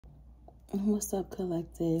What's up,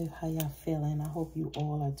 collective? How y'all feeling? I hope you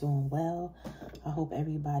all are doing well. I hope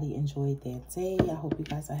everybody enjoyed their day. I hope you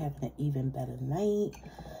guys are having an even better night.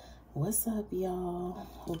 What's up, y'all?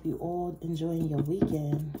 Hope you all enjoying your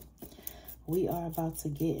weekend. We are about to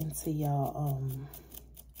get into y'all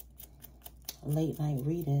late night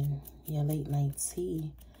reading, your late night tea,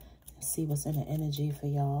 and see what's in the energy for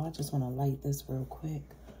y'all. I just want to light this real quick.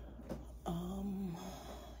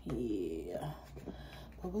 Yeah.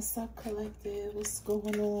 But what's up, collective? What's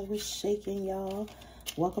going on? What's shaking, y'all?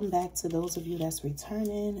 Welcome back to those of you that's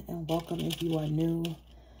returning, and welcome if you are new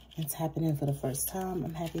and tapping in for the first time.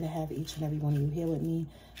 I'm happy to have each and every one of you here with me.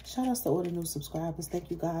 Shout outs to all the new subscribers.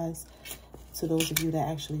 Thank you guys to those of you that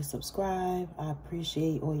actually subscribe. I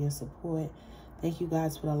appreciate all your support. Thank you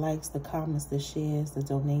guys for the likes, the comments, the shares, the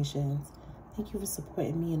donations. Thank you for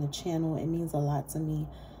supporting me in the channel. It means a lot to me.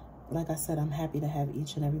 Like I said, I'm happy to have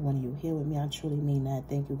each and every one of you here with me. I truly mean that.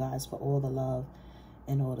 Thank you guys for all the love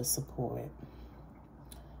and all the support.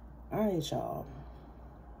 All right, y'all.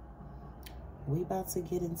 We about to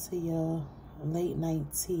get into your late night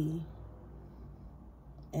tea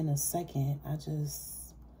in a second. I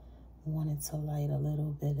just wanted to light a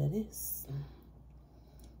little bit of this.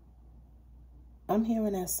 I'm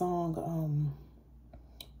hearing that song.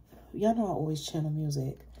 Y'all know I always channel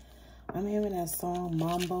music. I'm hearing that song,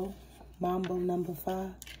 Mambo number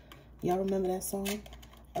 5. Y'all remember that song?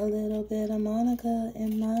 A little bit of Monica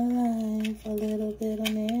in my life, a little bit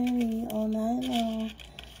of Mary all night long,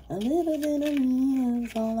 a little bit of me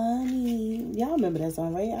is all I need. Y'all remember that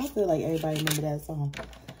song, right? I feel like everybody remember that song.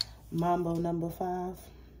 Mambo number 5.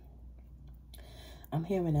 I'm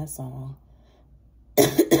hearing that song.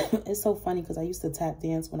 It's so funny because I used to tap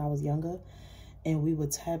dance when I was younger, and we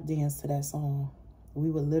would tap dance to that song. We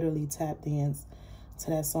would literally tap dance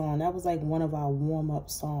to that song. That was like one of our warm-up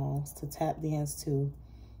songs to tap dance to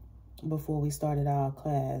before we started our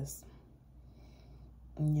class.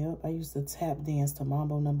 Yep, I used to tap dance to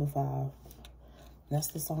Mambo number 5. That's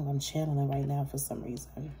the song I'm channeling right now for some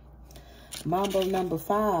reason. Mambo number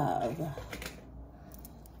 5.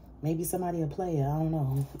 Maybe somebody will play it. I don't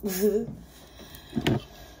know.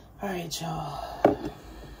 All right, y'all.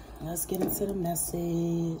 Let's get into the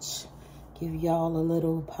message. Give y'all a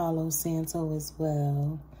little Palo Santo as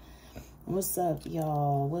well. What's up,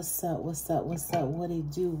 y'all? What's up? What's up? What's up? What it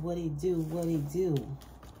do? What it do? What it do?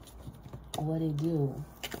 What it do?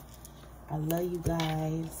 I love you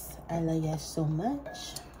guys. I love y'all so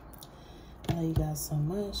much. I love you guys so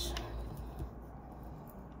much.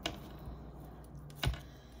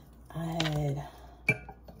 I had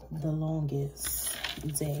the longest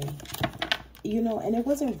day. You know, and it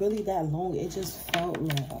wasn't really that long. It just felt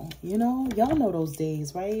long. You know, y'all know those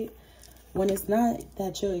days, right? When it's not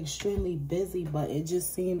that you're extremely busy, but it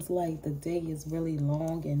just seems like the day is really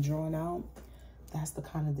long and drawn out. That's the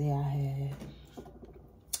kind of day I had.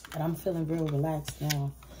 And I'm feeling real relaxed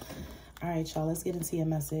now. All right, y'all, let's get into your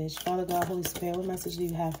message. Father God, Holy Spirit, what message do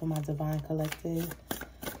you have for my divine collective?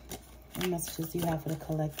 What messages do you have for the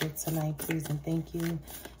collective tonight, please, and thank you.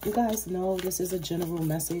 You guys know this is a general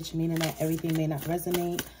message, meaning that everything may not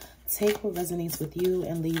resonate. Take what resonates with you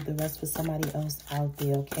and leave the rest for somebody else out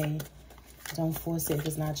there, okay? Don't force it if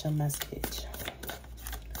it's not your message.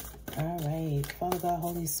 All right. Father God,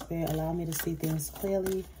 Holy Spirit, allow me to see things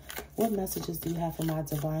clearly. What messages do you have for my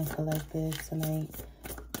divine collective tonight?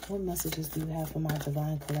 What messages do you have for my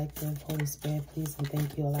divine collective? Holy Spirit, please, and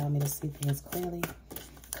thank you. Allow me to see things clearly.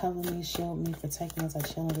 Cover me, shield me, protect me as I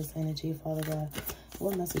channel this energy, Father God.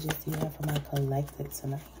 What messages do you have for my collective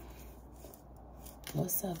tonight?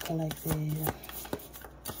 What's up, collective?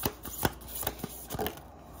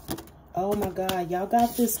 Oh my God, y'all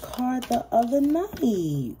got this card the other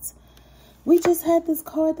night. We just had this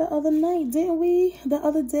card the other night, didn't we? The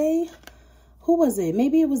other day. Who was it?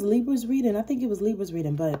 Maybe it was Libra's reading. I think it was Libra's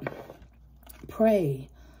reading, but pray,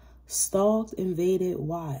 stalked, invaded,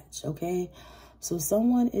 watch, okay? So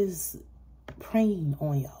someone is preying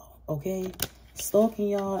on y'all, okay? Stalking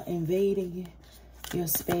y'all, invading your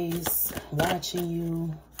space, watching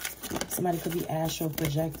you. Somebody could be astral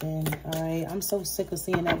projecting, all right? I'm so sick of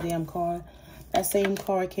seeing that damn card. That same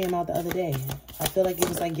card came out the other day. I feel like it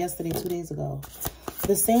was like yesterday, 2 days ago.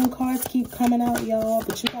 The same cards keep coming out, y'all,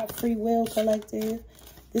 but you got free will, collective.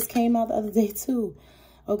 This came out the other day too,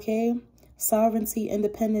 okay? Sovereignty,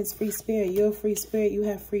 independence, free spirit. You're a free spirit. You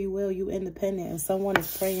have free will. You independent. And someone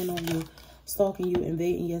is preying on you, stalking you,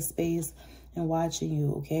 invading your space, and watching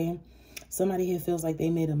you, okay? Somebody here feels like they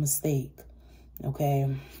made a mistake,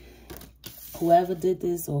 okay? Whoever did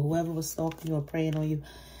this or whoever was stalking you or preying on you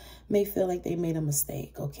may feel like they made a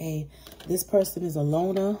mistake, okay? This person is a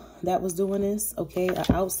loner that was doing this, okay? An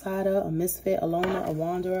outsider, a misfit, a loner, a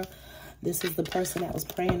wanderer. This is the person that was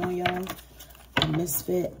preying on y'all. A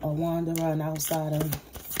misfit, a wanderer, an outsider.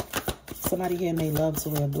 Somebody here may love to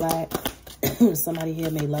wear black. Somebody here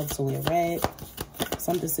may love to wear red.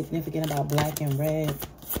 Something significant about black and red.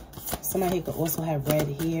 Somebody here could also have red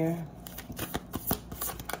hair.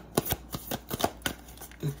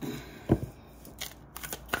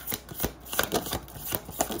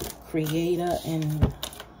 Creator and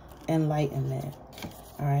enlightenment.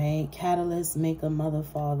 All right. Catalyst, maker, mother,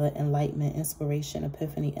 father, enlightenment, inspiration,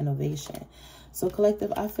 epiphany, innovation. So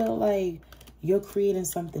collective, I feel like you're creating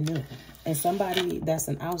something new. And somebody that's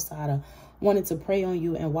an outsider wanted to prey on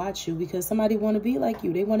you and watch you because somebody want to be like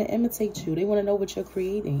you. They want to imitate you. They want to know what you're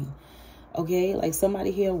creating. Okay, like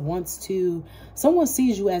somebody here wants to, someone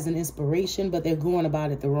sees you as an inspiration, but they're going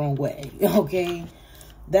about it the wrong way. Okay,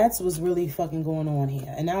 that's what's really fucking going on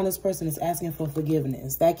here. And now this person is asking for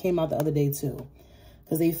forgiveness. That came out the other day too,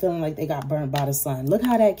 because they feeling like they got burnt by the sun. Look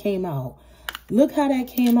how that came out. Look how that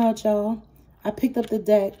came out, y'all. I picked up the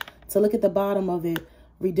deck to look at the bottom of it.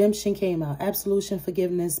 Redemption came out. Absolution,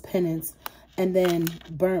 forgiveness, penance, and then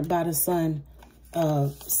burnt by the sun.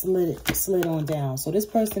 Slid on down. So this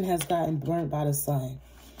person has gotten burnt by the sun.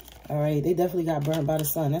 All right, they definitely got burnt by the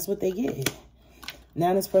sun. That's what they get.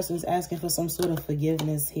 Now this person is asking for some sort of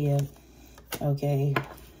forgiveness here. Okay,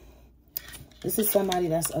 this is somebody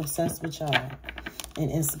that's obsessed with y'all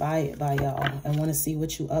and inspired by y'all and want to see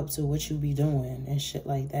what you up to, what you be doing and shit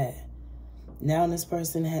like that. Now this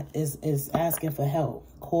person is asking for help.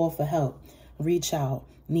 Call for help. Reach out.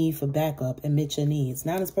 Need for backup. Admit your needs.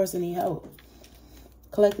 Now this person need help.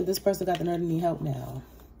 Collective, this person got the nerve to need help now.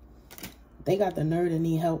 They got the nerve to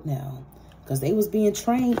need help now. Because they was being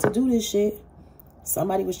trained to do this shit.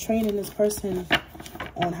 Somebody was training this person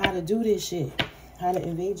on how to do this shit. How to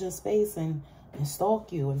invade your space and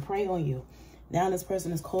stalk you and prey on you. Now this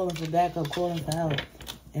person is calling for backup, calling for help.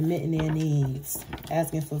 Admitting their needs.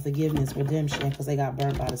 Asking for forgiveness, redemption, because they got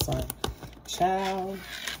burned by the sun. Child.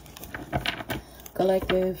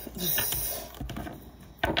 Collective.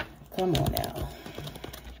 Come on now.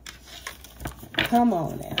 Come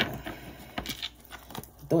on now.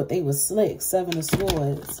 Thought they was slick. Seven of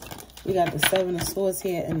Swords. We got the Seven of Swords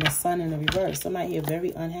here and the Sun in the reverse. Somebody here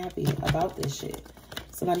very unhappy about this shit.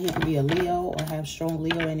 Somebody here could be a Leo or have strong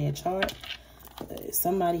Leo in their chart.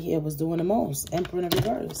 Somebody here was doing the most. Emperor in the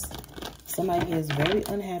reverse. Somebody here is very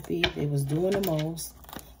unhappy. They was doing the most.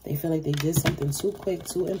 They feel like they did something too quick,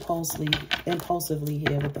 too impulsively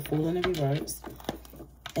here with the Fool in the reverse.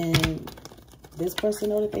 And this person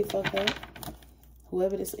know that they fucked up.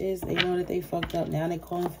 Whoever this is, they know that they fucked up. Now they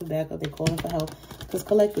calling for backup. They calling for help. Because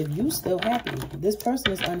collective, you still happy. This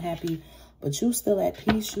person is unhappy, but you still at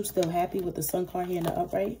peace. You still happy with the Sun card here in the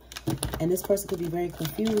upright. And this person could be very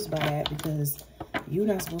confused by that because you're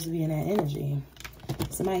not supposed to be in that energy.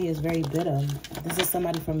 Somebody here is very bitter. This is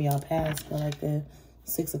somebody from your past, collective.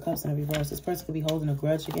 Six of Cups in the reverse. This person could be holding a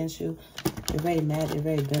grudge against you. They're very mad. They're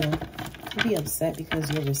very bitter. You could be upset because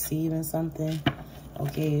you're receiving something.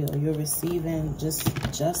 Okay, or you're receiving just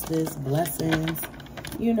justice, blessings,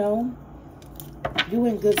 you know. You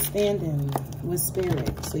in good standing with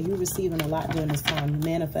spirit. So you're receiving a lot during this time. You're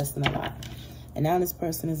manifesting a lot. And now this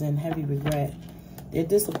person is in heavy regret. They're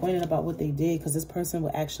disappointed about what they did because this person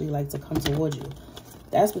would actually like to come towards you.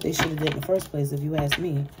 That's what they should have did in the first place, if you ask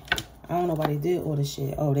me. I don't know why they did all this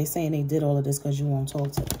shit. Oh, they saying they did all of this because you won't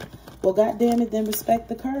talk to them. Well, goddamn it, then respect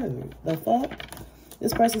the curve. The fuck?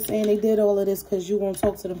 This person saying they did all of this because you won't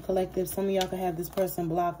talk to them, collective. Some of y'all can have this person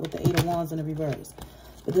blocked with the Eight of Wands in the reverse.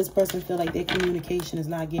 But this person feel like their communication is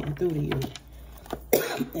not getting through to you.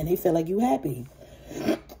 And they feel like you happy.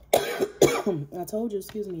 I told you,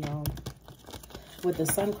 excuse me, y'all. With the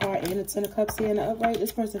Sun card and the Ten of Cups here in the upright,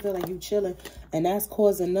 this person feel like you chilling. And that's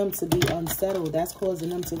causing them to be unsettled. That's causing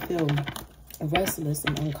them to feel restless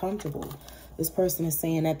and uncomfortable. This person is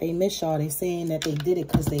saying that they miss y'all. They saying that they did it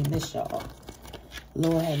because they miss y'all.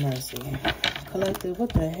 Lord have mercy. Collective,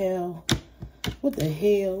 what the hell? What the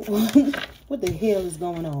hell? What the hell is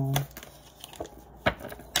going on?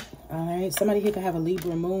 Alright, somebody here could have a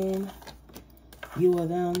Libra moon. You or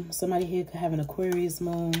them. Somebody here could have an Aquarius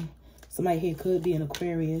moon. Somebody here could be an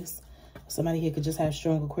Aquarius. Somebody here could just have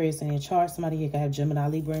strong Aquarius in their chart. Somebody here could have Gemini,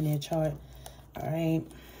 Libra in their chart. Alright.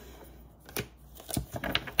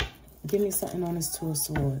 Give me something on this Two of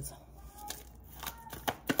Swords.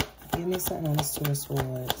 Give me something on this Two of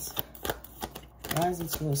Swords. Why is the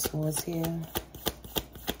Two of Swords here?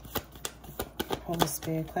 Holy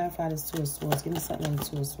Spirit, clarify this Two of Swords. Give me something on the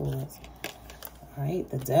Two of Swords. All right,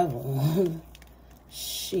 the Devil.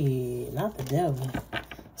 Shit, not the devil.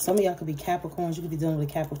 Some of y'all could be Capricorns. You could be dealing with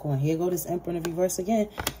a Capricorn. Here go this Emperor in the reverse again.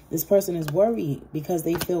 This person is worried because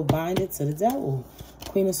they feel binded to the devil.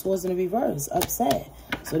 Queen of Swords in the reverse, upset.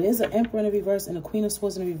 So there's an Emperor in the reverse and a Queen of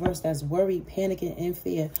Swords in the reverse that's worried, panicking, in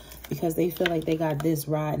fear because they feel like they got this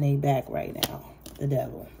riding their back right now. The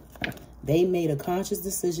devil. They made a conscious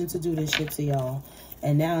decision to do this shit to y'all.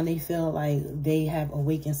 And now they feel like they have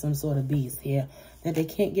awakened some sort of beast here that they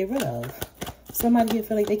can't get rid of. Somebody here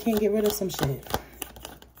feel like they can't get rid of some shit.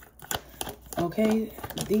 Okay,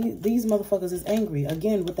 these motherfuckers is angry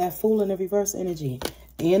again with that Fool in the reverse energy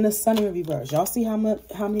and the Sun in the reverse. Y'all see how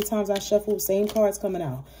many times I shuffled, same cards coming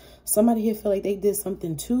out. Somebody here feel like they did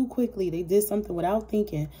something too quickly. They did something without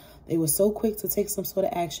thinking. They were so quick to take some sort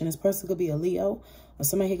of action. This person could be a Leo, or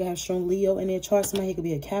somebody here could have strong Leo in their chart. Somebody here could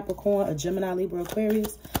be a Capricorn, a Gemini, Libra,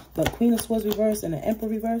 Aquarius. But Queen of Swords reverse and the Emperor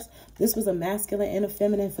reverse. This was a masculine and a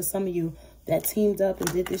feminine for some of you that teamed up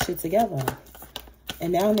and did this shit together.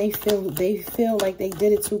 And now they feel like they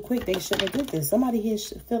did it too quick. They shouldn't have did this. Somebody here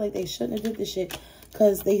feel like they shouldn't have did this shit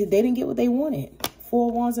because they didn't get what they wanted. 4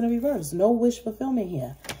 Wands in the reverse. No wish fulfillment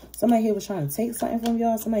here. Somebody here was trying to take something from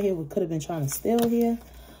y'all. Somebody here could have been trying to steal here.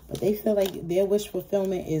 But they feel like their wish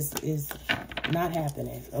fulfillment is not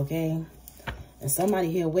happening, okay? And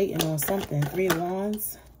somebody here waiting on something. 3 of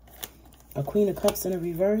Wands. A Queen of Cups in the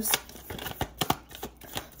reverse.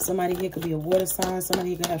 Somebody here could be a water sign. Somebody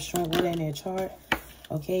here could have strong water in their chart.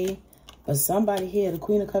 Okay, but somebody here, the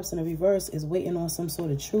Queen of Cups in the reverse, is waiting on some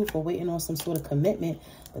sort of truth or waiting on some sort of commitment.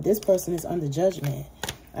 But this person is under judgment.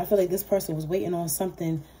 I feel like this person was waiting on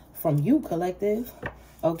something from you, collective.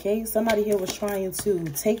 Okay, somebody here was trying to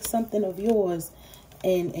take something of yours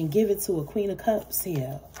and give it to a Queen of Cups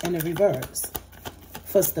here in the reverse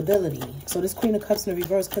for stability. So this Queen of Cups in the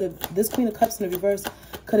reverse could have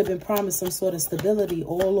been promised some sort of stability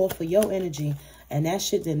all off of your energy. And that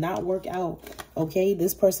shit did not work out, okay?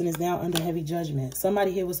 This person is now under heavy judgment.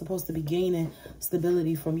 Somebody here was supposed to be gaining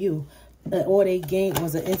stability from you. Or they gained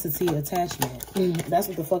was an entity attachment. That's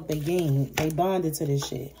what the fuck they gained. They bonded to this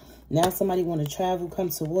shit. Now somebody want to travel, come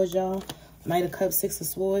towards y'all. Knight of Cups, 6 of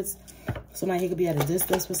Swords. Somebody here could be at a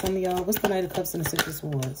distance for some of y'all. What's the Knight of Cups and the 6 of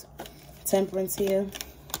Swords? Temperance here.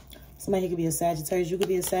 Somebody here could be a Sagittarius. You could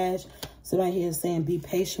be a Sag. Somebody here is saying be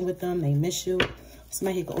patient with them. They miss you.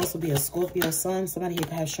 Somebody here could also be a Scorpio sun. Somebody here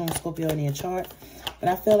could have strong Scorpio in their chart. But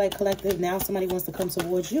I feel like collective, now somebody wants to come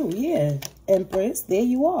towards you. Yeah, Empress, there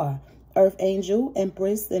you are. Earth Angel,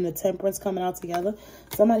 Empress, and the Temperance coming out together.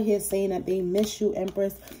 Somebody here saying that they miss you,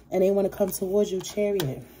 Empress, and they want to come towards you,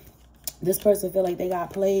 Chariot. This person feel like they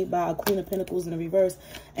got played by a Queen of Pentacles in the reverse,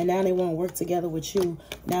 and now they want to work together with you.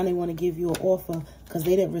 Now they want to give you an offer because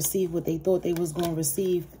they didn't receive what they thought they was going to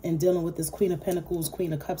receive in dealing with this Queen of Pentacles,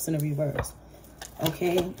 Queen of Cups in the reverse.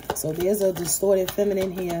 Okay, so there's a distorted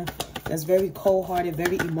feminine here that's very cold-hearted,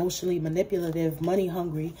 very emotionally manipulative, money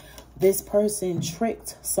hungry. This person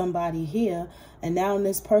tricked somebody here, and now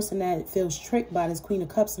this person that feels tricked by this Queen of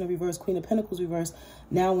Cups in the reverse, Queen of Pentacles reverse,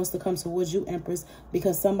 now wants to come towards you, Empress,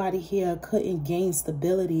 because somebody here couldn't gain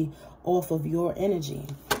stability off of your energy.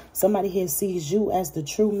 Somebody here sees you as the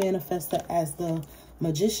true manifester, as the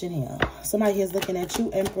magician here. Somebody here is looking at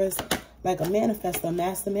you, Empress, like a manifester,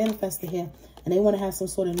 master manifester here. And they want to have some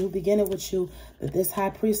sort of new beginning with you. But this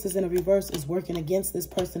High Priestess in the reverse is working against this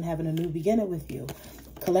person having a new beginning with you.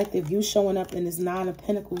 Collective, you showing up in this 9 of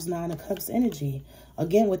Pentacles, 9 of Cups energy.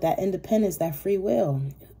 Again, with that independence, that free will.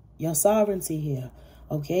 Your sovereignty here.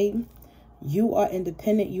 Okay? You are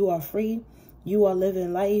independent. You are free. You are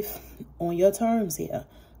living life on your terms here.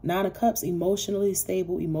 9 of Cups, emotionally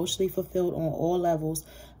stable, emotionally fulfilled on all levels.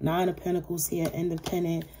 9 of Pentacles here,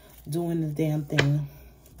 independent, doing the damn thing.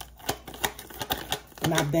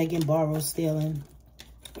 Not begging, borrow, stealing.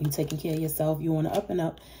 You taking care of yourself. You on the up and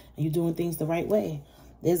up. And you're doing things the right way.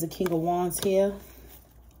 There's a King of Wands here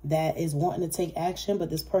that is wanting to take action. But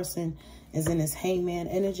this person is in this Hangman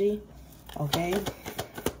energy. Okay.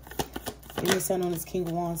 Give me something on this King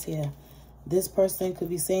of Wands here. This person could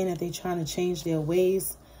be saying that they're trying to change their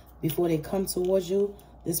ways before they come towards you.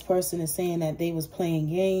 This person is saying that they was playing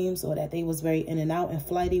games or that they was very in and out and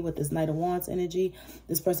flighty with this Knight of Wands energy.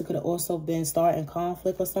 This person could have also been starting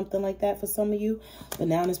conflict or something like that for some of you. But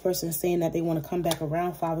now this person is saying that they want to come back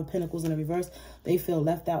around. 5 of Pentacles in the reverse. They feel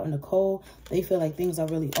left out in the cold. They feel like things are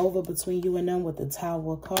really over between you and them with the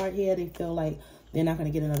Tower card here. They feel like they're not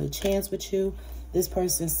going to get another chance with you. This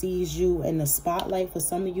person sees you in the spotlight. For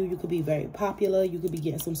some of you, you could be very popular. You could be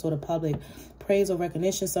getting some sort of public praise or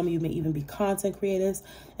recognition. Some of you may even be content creators.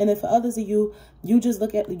 And then for others of you, you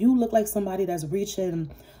look like somebody that's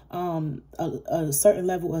reaching a certain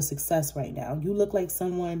level of success right now. You look like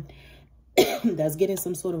someone that's getting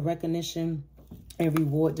some sort of recognition and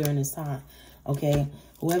reward during this time. Okay,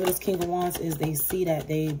 whoever this King of Wands is, they see that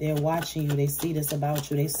they're watching you. They see this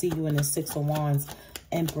about you. They see you in the Six of Wands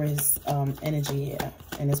Empress energy here,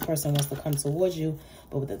 and this person wants to come towards you.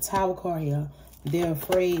 But with the Tower card here, they're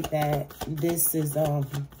afraid that this is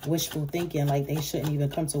wishful thinking, like they shouldn't even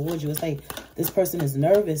come towards you. It's like this person is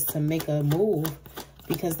nervous to make a move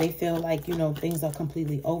because they feel like, you know, things are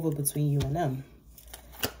completely over between you and them.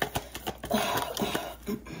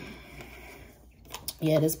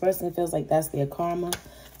 Yeah, this person feels like that's their karma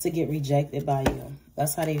to get rejected by you.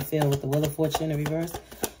 That's how they feel with the Wheel of Fortune in reverse.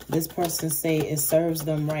 This person say it serves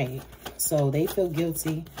them right. So they feel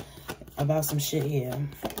guilty about some shit here,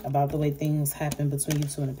 about the way things happened between you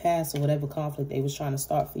two in the past, or whatever conflict they was trying to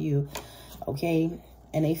start for you. Okay,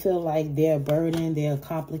 and they feel like they're a burden, they're a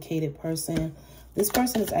complicated person. This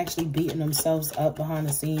person is actually beating themselves up behind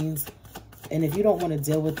the scenes. And if you don't want to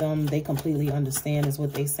deal with them, they completely understand is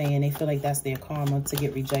what they're saying. They feel like that's their karma to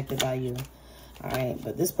get rejected by you. All right.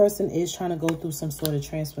 But this person is trying to go through some sort of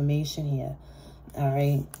transformation here. All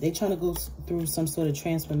right. They're trying to go through some sort of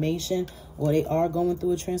transformation, or they are going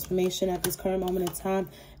through a transformation at this current moment in time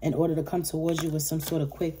in order to come towards you with some sort of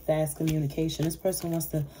quick, fast communication. This person wants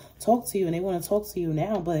to talk to you, and they want to talk to you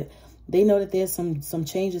now, but they know that there's some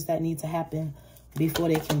changes that need to happen before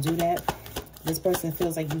they can do that. This person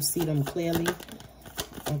feels like you see them clearly,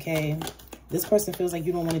 okay? This person feels like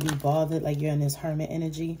you don't want to be bothered, like you're in this hermit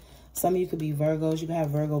energy. Some of you could be Virgos. You could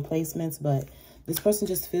have Virgo placements, but this person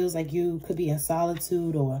just feels like you could be in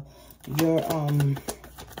solitude, or you're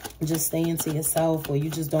just staying to yourself, or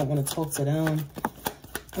you just don't want to talk to them.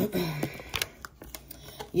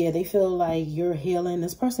 Yeah, they feel like you're healing.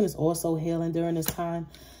 This person is also healing during this time.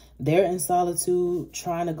 They're in solitude,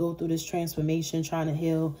 trying to go through this transformation, trying to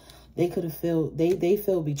heal. They could have felt, they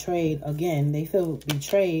feel betrayed. Again, they feel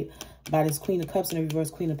betrayed by this Queen of Cups in the reverse,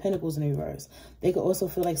 Queen of Pentacles in the reverse. They could also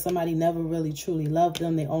feel like somebody never really truly loved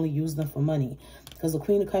them. They only used them for money. Because the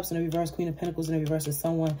Queen of Cups in the reverse, Queen of Pentacles in the reverse is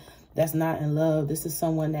someone that's not in love. This is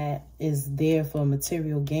someone that is there for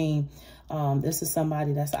material gain. This is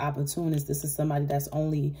somebody that's an opportunist. This is somebody that's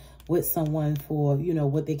only with someone for, you know,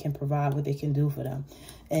 what they can provide, what they can do for them.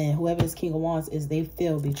 And whoever this King of Wands is, they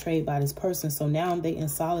feel betrayed by this person. So now they in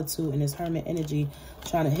solitude in this hermit energy,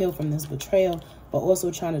 trying to heal from this betrayal, but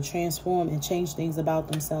also trying to transform and change things about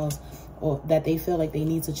themselves, or that they feel like they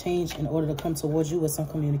need to change in order to come towards you with some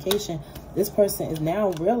communication. This person is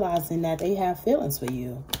now realizing that they have feelings for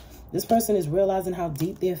you. This person is realizing how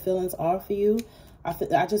deep their feelings are for you.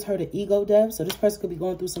 I just heard an ego death. So this person could be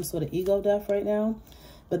going through some sort of ego death right now.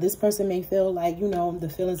 But this person may feel like, you know, the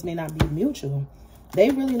feelings may not be mutual. They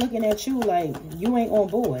really looking at you like you ain't on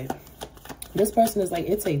board. This person is like,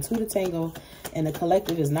 it takes two to tango, and the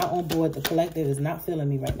collective is not on board. The collective is not feeling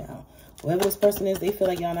me right now. Whoever this person is, they feel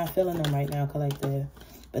like y'all not feeling them right now, collective.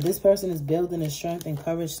 But this person is building the strength and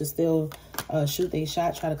courage to still shoot their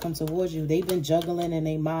shot, try to come towards you. They've been juggling in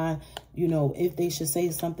their mind, you know, if they should say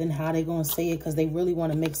something, how they going to say it, because they really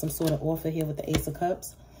want to make some sort of offer here with the Ace of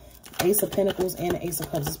Cups. Ace of Pentacles and the Ace of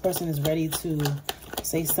Cups. This person is ready to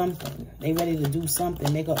say something. They ready to do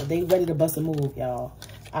something. They ready to bust a move, y'all.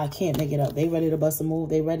 I can't make it up. They ready to bust a move.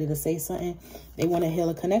 They ready to say something. They want to heal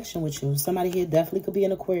a connection with you. Somebody here definitely could be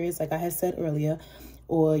an Aquarius, like I had said earlier.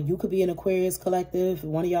 Or you could be an Aquarius collective.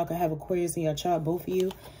 One of y'all could have Aquarius in your chart, both of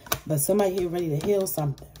you. But somebody here ready to heal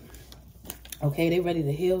something. Okay, they ready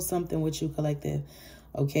to heal something with you, collective.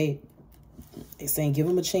 Okay, they're saying give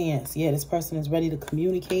them a chance. Yeah, this person is ready to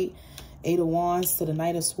communicate. Eight of Wands to the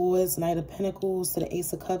Knight of Swords, Knight of Pentacles to the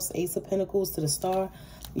Ace of Cups, Ace of Pentacles to the Star.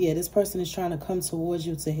 Yeah, this person is trying to come towards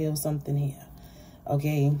you to heal something here.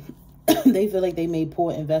 Okay, they feel like they made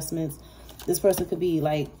poor investments. This person could be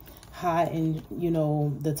like high in, you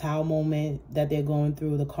know, the Tower moment that they're going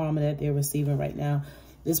through, the karma that they're receiving right now.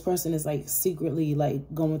 This person is like secretly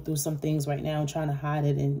like going through some things right now, trying to hide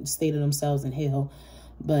it and stay to themselves and heal.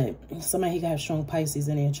 But somebody here can have strong Pisces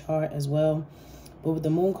in their chart as well. But with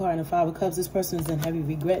the Moon card and the Five of Cups, this person is in heavy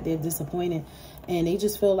regret. They're disappointed. And they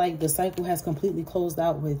just feel like the cycle has completely closed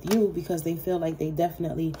out with you, because they feel like they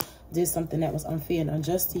definitely did something that was unfair and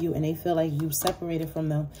unjust to you. And they feel like you separated from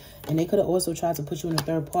them. And they could have also tried to put you in a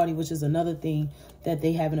third party, which is another thing that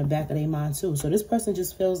they have in the back of their mind too. So this person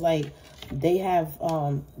just feels like they have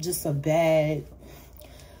just a bad,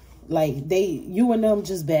 like you and them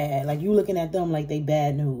just bad. Like you looking at them like they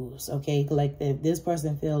bad news. Okay, collective. This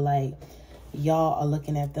person feel like y'all are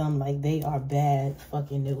looking at them like they are bad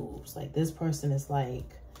fucking news. Like this person is like,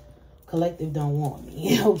 collective don't want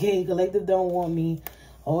me. Okay, collective don't want me.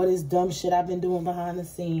 All this dumb shit I've been doing behind the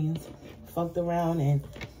scenes, fucked around and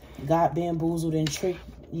got bamboozled and tricked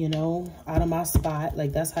you know, out of my spot.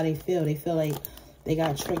 Like, that's how they feel. They feel like they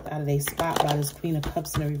got tricked out of their spot by this Queen of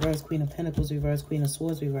Cups in the reverse, Queen of Pentacles reverse, Queen of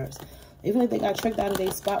Swords reverse. They feel like they got tricked out of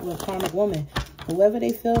their spot with a karmic woman. Whoever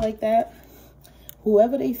they feel like that,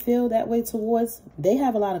 whoever they feel that way towards, they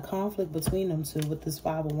have a lot of conflict between them two with this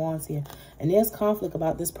Five of Wands here. And there's conflict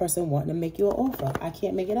about this person wanting to make you an offer. I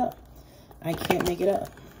can't make it up. I can't make it up.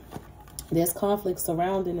 There's conflict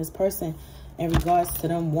surrounding this person in regards to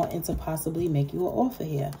them wanting to possibly make you an offer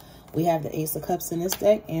here. We have the Ace of Cups in this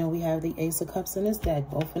deck, and we have the Ace of Cups in this deck,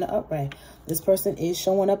 both in the upright. This person is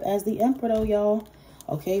showing up as the Emperor, though, y'all.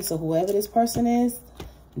 Okay, so whoever this person is,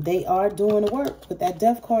 they are doing the work with that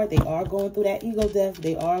Death card. They are going through that ego death.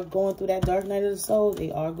 They are going through that dark night of the soul.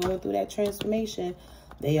 They are going through that transformation.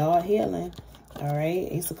 They are healing. All right,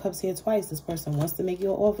 Ace of Cups here twice. This person wants to make you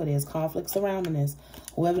an offer. There's conflict surrounding this.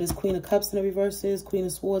 Whoever this Queen of Cups in the reverse is, Queen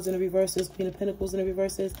of Swords in the reverse is, Queen of Pentacles in the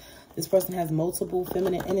reverse is, this person has multiple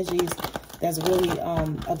feminine energies that's really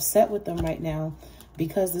upset with them right now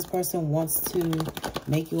because this person wants to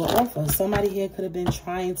make you an offer. Somebody here could have been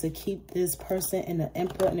trying to keep this person in the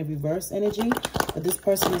Emperor in the reverse energy, but this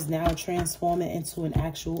person is now transforming into an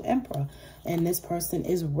actual Emperor. And this person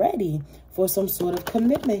is ready for some sort of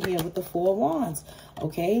commitment here with the Four of Wands,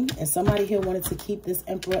 okay? And somebody here wanted to keep this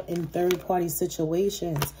Emperor in third-party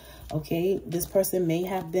situations, okay? This person may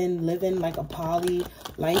have been living like a poly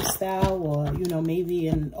lifestyle or, you know, maybe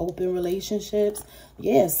in open relationships.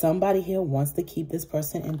 Yeah, somebody here wants to keep this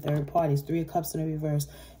person in third parties. Three of Cups in the reverse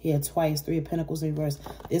here twice. Three of Pentacles in reverse.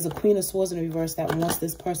 There's a Queen of Swords in the reverse that wants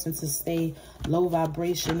this person to stay low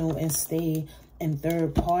vibrational and stay in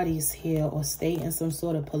third parties here, or stay in some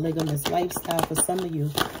sort of polygamous lifestyle for some of you.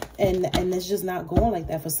 And it's just not going like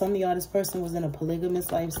that. For some of y'all, this person was in a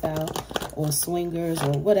polygamous lifestyle or swingers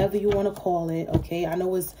or whatever you want to call it, okay? I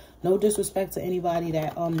know it's no disrespect to anybody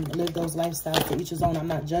that live those lifestyles, to each his own. I'm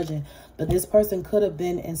not judging. But this person could have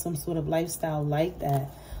been in some sort of lifestyle like that.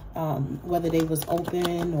 Whether they was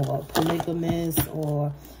open or polygamous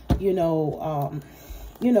or, you know,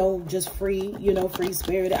 just free, free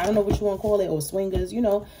spirit. I don't know what you want to call it, or swingers,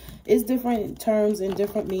 it's different terms and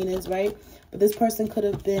different meanings, right? But this person could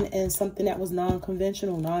have been in something that was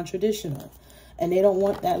non-conventional, non-traditional, and they don't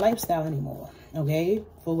want that lifestyle anymore, okay?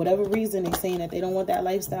 For whatever reason, they're saying that they don't want that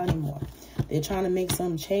lifestyle anymore. They're trying to make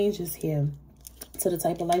some changes here to the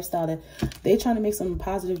type of lifestyle that they're trying to make some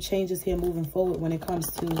positive changes here moving forward when it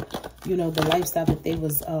comes to, the lifestyle that they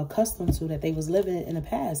was accustomed to, that they was living in the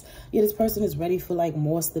past. Yeah, this person is ready for like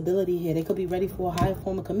more stability here. They could be ready for a higher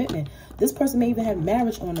form of commitment. This person may even have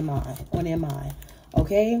marriage on their mind.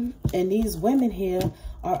 Okay, and these women here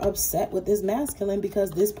are upset with this masculine because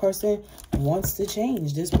this person wants to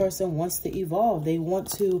change. This person wants to evolve. They want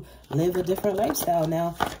to live a different lifestyle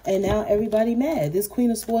now. And now everybody mad. This Queen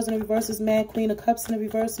of Swords in the reverse is mad. Queen of Cups in the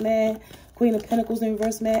reverse mad. Queen of Pentacles in the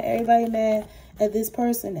reverse mad. Everybody mad at this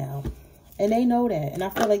person now. And they know that. And I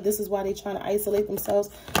feel like this is why they're trying to isolate themselves.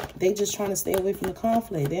 They just trying to stay away from the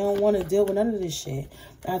conflict. They don't want to deal with none of this shit.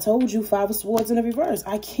 I told you, Five of Swords in the reverse.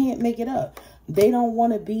 I can't make it up. They don't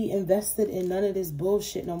want to be invested in none of this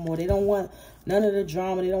bullshit no more. They don't want none of the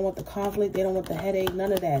drama. They don't want the conflict. They don't want the headache.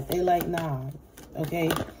 None of that. They like, nah. Okay?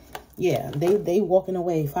 Yeah, they walking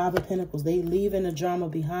away. Five of Pentacles. They leaving the drama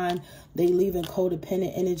behind. They leaving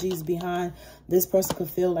codependent energies behind. This person could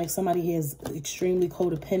feel like somebody here is extremely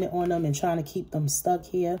codependent on them and trying to keep them stuck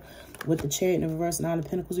here with the Chariot in the reverse, Nine of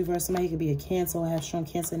Pentacles reverse. Somebody could be a Cancer or have strong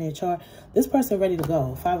Cancer in their chart. This person ready to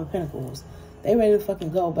go. Five of Pentacles. They ready to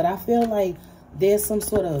fucking go. But I feel like there's some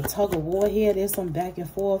sort of tug of war here. There's some back and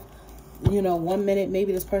forth. 1 minute,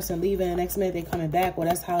 maybe this person leaving. The next minute, they coming back. Well,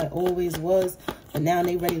 that's how it always was. But now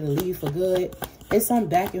they ready to leave for good. It's some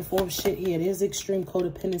back and forth shit here. There's extreme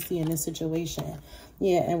codependency in this situation.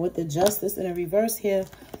 Yeah, and with the Justice in the reverse here,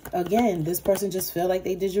 again, this person just feel like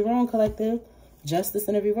they did you wrong, collective. Justice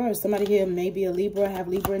in the reverse. Somebody here may be a Libra, have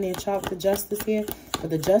Libra in their chart with the Justice here.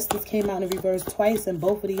 But the Justice came out in the reverse twice in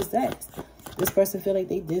both of these decks. This person feel like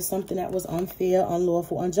they did something that was unfair,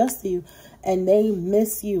 unlawful, unjust to you. And they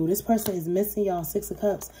miss you. This person is missing y'all. Six of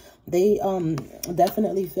Cups. They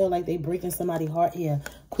definitely feel like they breaking somebody's heart here.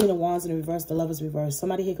 Queen of Wands in the reverse, the Lovers reverse.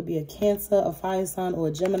 Somebody here could be a Cancer, a fire sign, or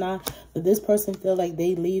a Gemini. But this person feel like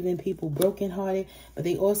they leaving people brokenhearted. But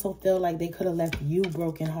they also feel like they could have left you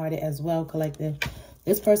brokenhearted as well, collective.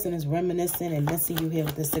 This person is reminiscing and missing you here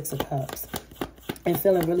with the Six of Cups. And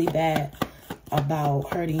feeling really bad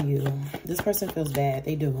about hurting you. This person feels bad.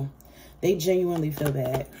 They do. They genuinely feel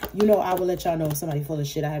bad. I will let y'all know if somebody full of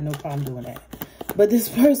shit. I have no problem doing that. But this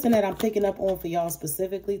person that I'm picking up on for y'all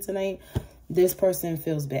specifically tonight, this person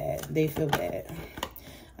feels bad. They feel bad.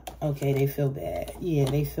 Okay, they feel bad. Yeah,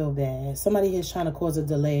 they feel bad. Somebody here is trying to cause a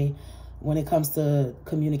delay when it comes to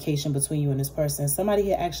communication between you and this person. Somebody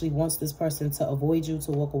here actually wants this person to avoid you,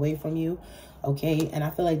 to walk away from you. Okay, and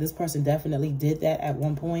I feel like this person definitely did that at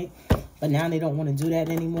one point, but now they don't want to do that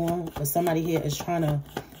anymore. But somebody here is trying to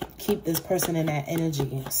keep this person in that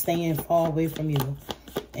energy, staying far away from you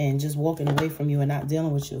and just walking away from you and not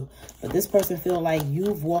dealing with you. But this person feel like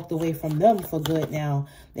you've walked away from them for good now.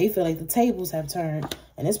 They feel like the tables have turned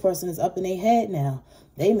and this person is up in their head now.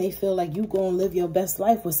 They may feel like you going to live your best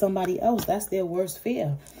life with somebody else. That's their worst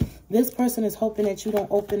fear. This person is hoping that you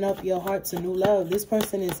don't open up your heart to new love. This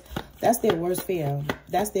person is, that's their worst fear.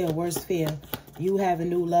 That's their worst fear. You having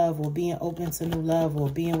new love or being open to new love or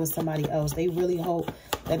being with somebody else. They really hope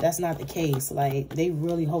that that's not the case. Like, they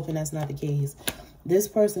really hoping that's not the case. This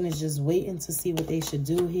person is just waiting to see what they should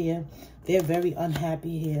do here. They're very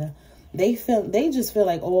unhappy here. They just feel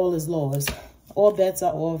like all is lost. All bets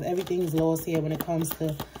are off. Everything's lost here when it comes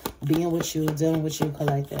to being with you, dealing with you,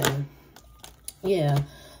 collective. Yeah,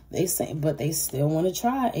 they say, but they still want to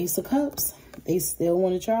try. Ace of Cups. They still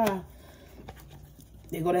want to try.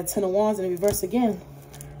 They go that 10 of Wands in reverse again.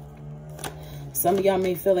 Some of y'all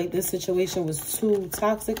may feel like this situation was too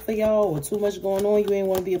toxic for y'all or too much going on. You ain't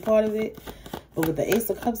want to be a part of it. But with the Ace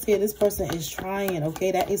of Cups here, this person is trying,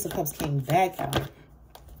 okay? That Ace of Cups came back out.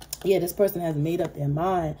 Yeah, this person has made up their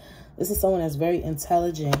mind. This is someone that's very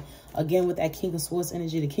intelligent. Again, with that King of Swords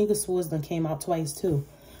energy, the King of Swords done came out twice too.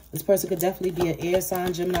 This person could definitely be an air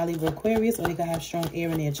sign, Gemini, Libra, Aquarius, or they could have strong air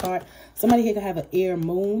in their chart. Somebody here could have an air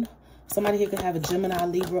moon. Somebody here could have a Gemini,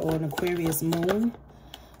 Libra, or an Aquarius moon.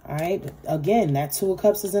 All right. Again, that 2 of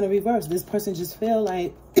Cups is in a reverse. This person just feel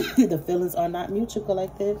like the feelings are not mutual,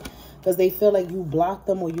 collective, because they feel like you block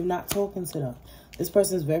them or you're not talking to them. This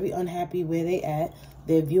person is very unhappy where they at.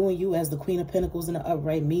 They're viewing you as the Queen of Pentacles in the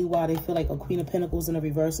upright. Meanwhile, they feel like a Queen of Pentacles in the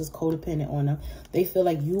reverse is codependent on them. They feel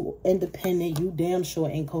like you independent. You damn sure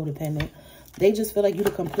ain't codependent. They just feel like you the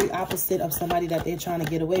complete opposite of somebody that they're trying to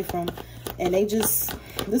get away from. And they just,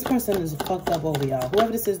 this person is fucked up over y'all.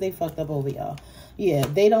 Whoever this is, they fucked up over y'all. Yeah,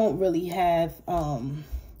 they don't really have,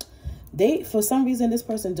 for some reason, this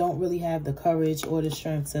person don't really have the courage or the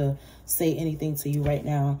strength to say anything to you right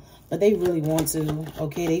now. But they really want to,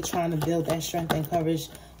 okay? They trying to build that strength and courage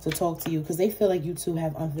to talk to you because they feel like you two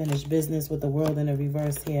have unfinished business with the world in the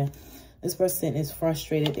reverse here. This person is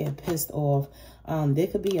frustrated. They're pissed off. There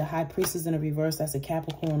could be a High Priestess in the reverse. That's a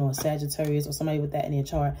Capricorn or a Sagittarius or somebody with that in their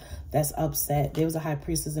chart that's upset. There was a High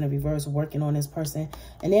Priestess in the reverse working on this person.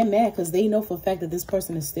 And they're mad because they know for a fact that this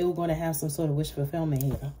person is still going to have some sort of wish fulfillment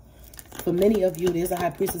here. For many of you, there's a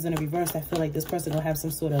High Priestess in the reverse. I feel like this person will have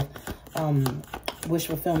some sort of wish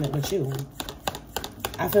fulfillment with you.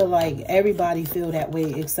 I feel like everybody feel that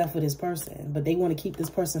way except for this person. But they want to keep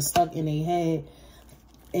this person stuck in their head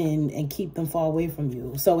and keep them far away from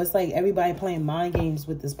you. So it's like everybody playing mind games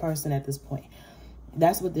with this person at this point.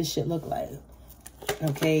 That's what this shit look like.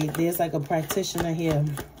 Okay, there's like a practitioner here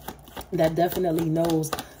that definitely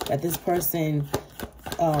knows that this person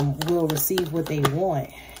will receive what they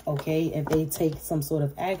want. Okay, if they take some sort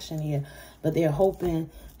of action here, but they're hoping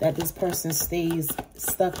that this person stays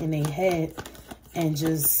stuck in their head and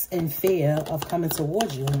just in fear of coming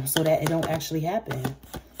towards you so that it don't actually happen.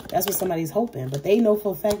 That's what somebody's hoping, but they know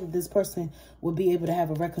for a fact that this person will be able to have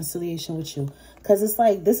a reconciliation with you because it's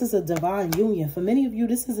like this is a divine union. For many of you,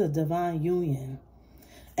 this is a divine union,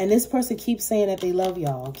 and this person keeps saying that they love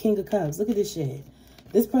y'all. King of Cups, look at this shit.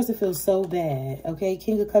 This person feels so bad, okay?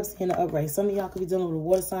 King of Cups in the upright. Some of y'all could be dealing with a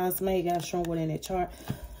water sign. Somebody got a strong water in their chart.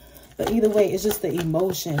 But either way, it's just the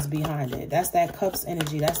emotions behind it. That's that Cups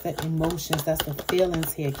energy. That's the emotions. That's the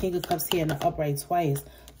feelings here. King of Cups here in the upright twice.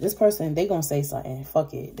 This person, they going to say something.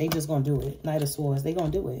 Fuck it. They just going to do it. Knight of Swords. They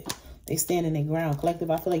going to do it. They stand in their ground.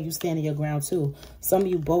 Collective, I feel like you stand in your ground too. Some of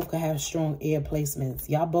you both could have strong air placements.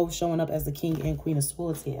 Y'all both showing up as the King and Queen of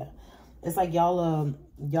Swords here. It's like y'all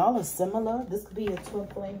are similar. This could be a twin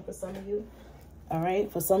flame for some of you. All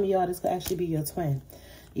right. For some of y'all, this could actually be your twin.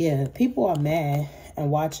 Yeah. People are mad and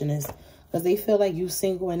watching this because they feel like you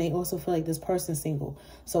single and they also feel like this person's single.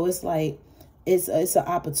 So it's like, it's an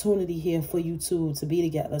opportunity here for you two to be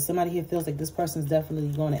together. Somebody here feels like this person's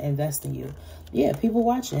definitely going to invest in you. Yeah. People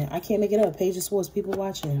watching. I can't make it up. Page of Swords. People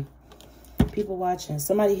watching. People watching.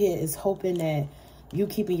 Somebody here is hoping that you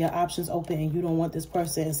keeping your options open and you don't want this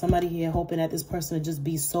person. And somebody here hoping that this person will just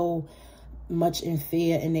be so much in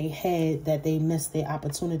fear in their head that they miss their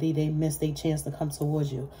opportunity. They miss their chance to come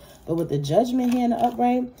towards you. But with the Judgment here in the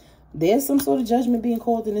upright, there's some sort of judgment being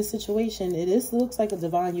called in this situation. This looks like a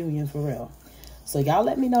divine union for real. So y'all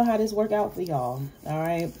let me know how this work out for y'all. All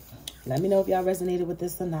right. Let me know if y'all resonated with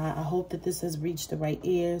this or not. I hope that this has reached the right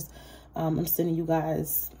ears. I'm sending you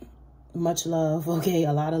guys much love, okay?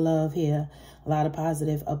 A lot of love here. A lot of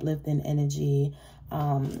positive, uplifting energy.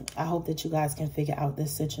 I hope that you guys can figure out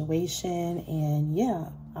this situation. And yeah,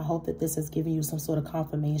 I hope that this has given you some sort of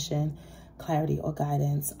confirmation, clarity, or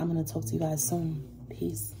guidance. I'm going to talk to you guys soon.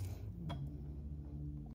 Peace.